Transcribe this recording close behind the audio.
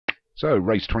So,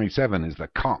 race 27 is the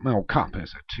Cartmel Cup.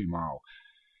 It's a 2-mile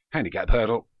handicap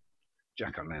hurdle.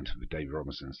 Jack O'Lantern for David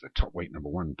Robinson's the top weight, number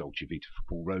 1. Dolce Vita for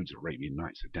Paul Rhodes. Arabian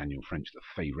Nights for Daniel French, the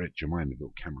favourite.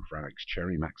 Jemimaville Camera for Alex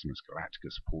Cherry. Maximus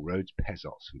Galacticus for Paul Rhodes.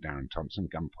 Pezos for Darren Thompson.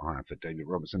 Gun for Hire for David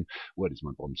Robinson. Word is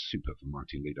My Bond Super for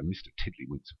Martin Leader. Mr.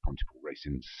 Tiddlywinks for Pontypool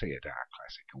Racing. Sayadar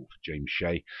Classic all for James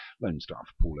Shea. Lone Star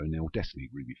for Paul O'Neill. Destiny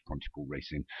Ruby for Pontypool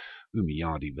Racing.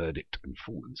 Umiyadi Verdict and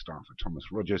Fallen Star for Thomas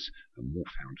Rogers. And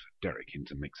Wolfhound for Derek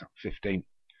Hinton makes up 15.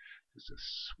 There's a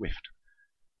swift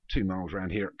 2 miles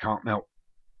round here at Cartmel.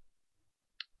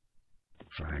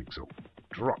 Flags all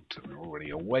dropped and they're already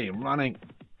away and running.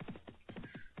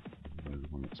 The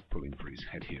one that's pulling for his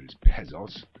head here is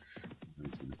Pezos.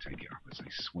 He's going to take it up as they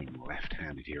swing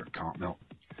left-handed here at Cartmel.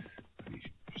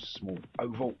 A small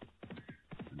oval.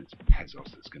 And it's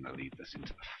Pezos that's going to lead us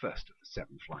into the first of the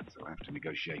 7 flights. They'll have to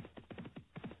negotiate.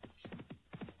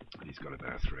 And he's got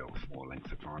about a 3 or 4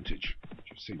 length advantage.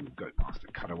 You see, we'll go past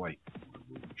the cutaway.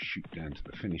 We'll shoot down to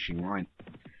the finishing line.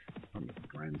 Under the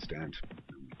grandstand.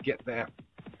 When we get there,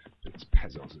 it's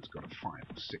Pezos that's got a 5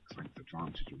 or 6 length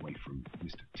advantage away from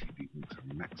Mr. Tiddlywinks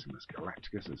and Maximus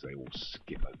Galacticus as they all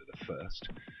skip over the first.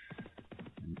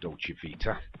 And Dolce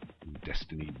Vita and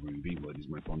Destiny Ruby, Word is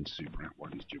My Bond Super out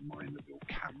one is Jemimaville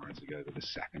Camera as they go over the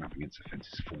second. Up against the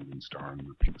fences Fallen Star and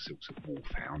the Pink Silks of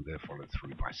Wolfhound. They're followed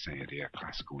through by Sayadar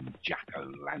Classical and Jack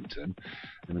O'Lantern.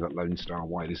 Then we've got Lone Star,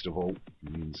 widest of all.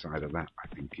 And the inside of that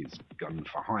I think is Gun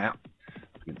for Hire.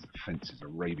 Against the fences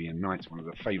Arabian Nights, one of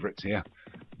the favourites here.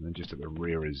 And then just at the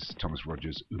rear is Thomas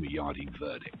Rogers' Umiyadi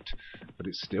Verdict. But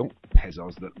it's still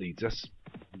Pezos that leads us.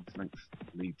 His length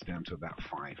leads down to about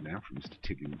 5 now from Mr.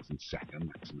 Tiddlywinks in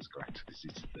second. Maximus Galacticus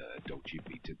is third. Dolce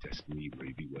Vita, Destiny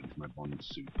Ruby, Word is My Bond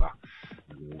Super.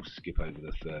 And they all skip over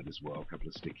the third as well. A couple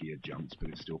of stickier jumps, but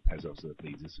it's still Pezos that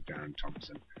leads us. Darren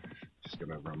Thompson just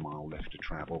got over a mile left to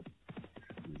travel.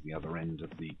 There's the other end of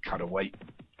the cutaway.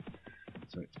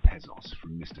 So it's Pezos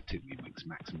from Mr. Tiddlywinks,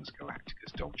 Maximus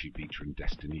Galacticus, Dolce Vita and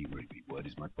Destiny Ruby. Word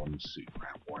is My Bond Super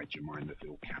out wide.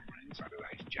 Jemimaville Camera inside of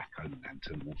that is Jack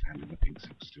O'Lantern. Wolfhound in the Pink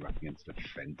Silk still up against the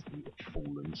fence. We've got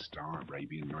Fallen Star,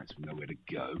 Arabian Nights with nowhere to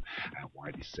go. Out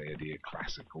wide is Sayadar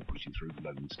Classical pushing through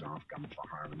Lone Star, Gun for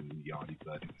Hire and Yardy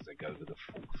Verdict as they go over the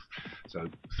 4th. So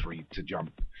 3 to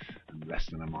jump and less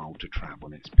than a mile to travel,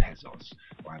 and it's Pezos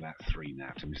by about 3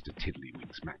 now to Mr.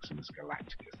 Tiddlywinks, Maximus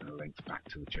Galacticus, and a length back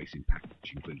to the chasing pack,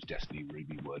 which includes Destiny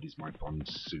Ruby, Word is My Bond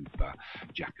Super,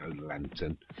 Jack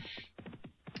O'Lantern.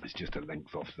 It's just a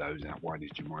length off those. Out wide is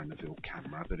Jemimaville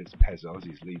Camera, but it's Pezos.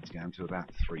 His leads down to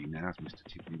about 3 now as Mr.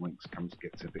 Tiddlywinks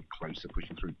gets a bit closer,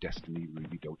 pushing through Destiny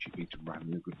Ruby, Dolce Vita,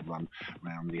 running a good run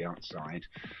round the outside.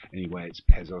 Anyway, it's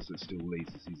Pezos that still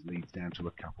leads as his leads down to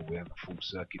a couple. We have a full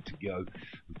circuit to go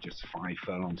with just 5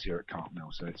 furlongs here at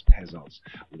Cartmel, so it's Pezos.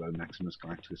 Although Maximus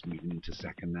Galacticus moving into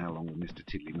second now, along with Mr.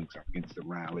 Tiddlywinks up against the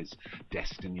rail is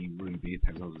Destiny Ruby.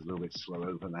 Pezos is a little bit slow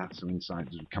over that, so inside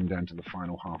as we come down to the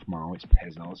final half mile, it's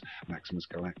Pezos, Maximus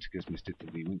Galacticus, Mr.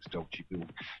 Tiddlywinks,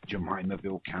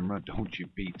 Jemimaville Camera, Dolce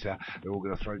Vita. They're all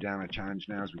going to throw down a challenge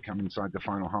now as we come inside the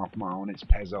final half mile, and it's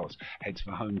Pezos. Heads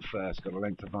for home first, got a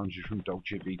length advantage from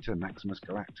Dolce Vita, Maximus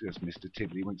Galacticus, Mr.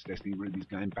 Tiddlywinks, Destiny Ruby's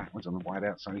going backwards on the wide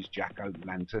outside is Jack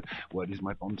O'Lantern. Word is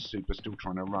My Bond Super still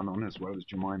trying to run on, as well as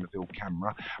Jemimaville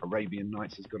Camera. Arabian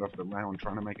Nights has got off the rail and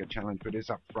trying to make a challenge, but it's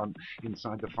up front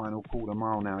inside the final quarter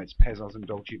mile now. It's Pezos and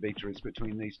Dolce Vita. It's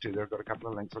between these two. They've got a couple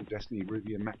of lengths on Destiny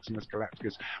Ruby and Maximus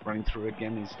Galacticus. Running through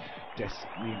again is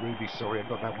Destiny Ruby. Sorry, I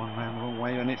got that one round the wrong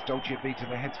way. And it's Dolce Vita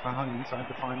that heads for home inside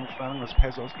the final furlong as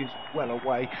Pezos gives well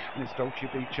away. And it's Dolce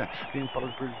Vita being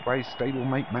followed through by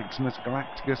stablemate Maximus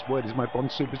Galacticus. Word is My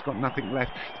Bond Super's got nothing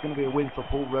left. It's going to be a win for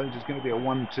Paul Rhodes. It's going to be a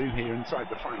 1-2 here inside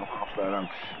the final half furlong.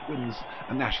 Wins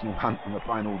a national hunt on the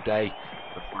final day,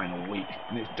 the final week.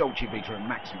 And it's Dolce Vita and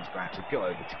Maximus Galacticus go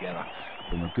over together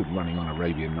from a good running on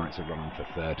Arabian Nights are running for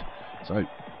third. So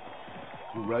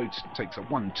Paul Rhodes takes a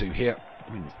 1-2 here,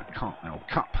 wins the Cartmel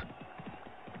Cup.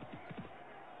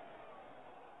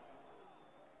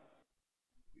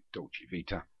 Dolce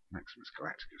Vita, Maximus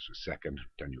Galacticus was second,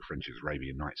 Daniel French's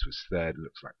Arabian Nights was third.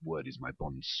 Looks like Word is My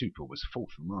Bond Super was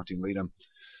fourth for Martin Leader.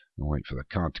 I'll wait for the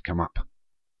card to come up.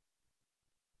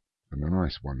 And a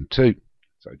nice 1-2.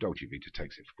 So Dolce Vita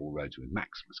takes it for Paul Rhodes with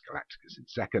Maximus Galacticus in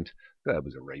second. Third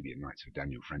was Arabian Nights for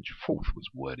Daniel French. Fourth was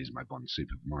Word is My Bond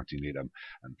Super for Martin Leader.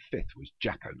 And fifth was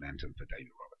Jack O'Lantern for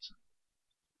David Roberts.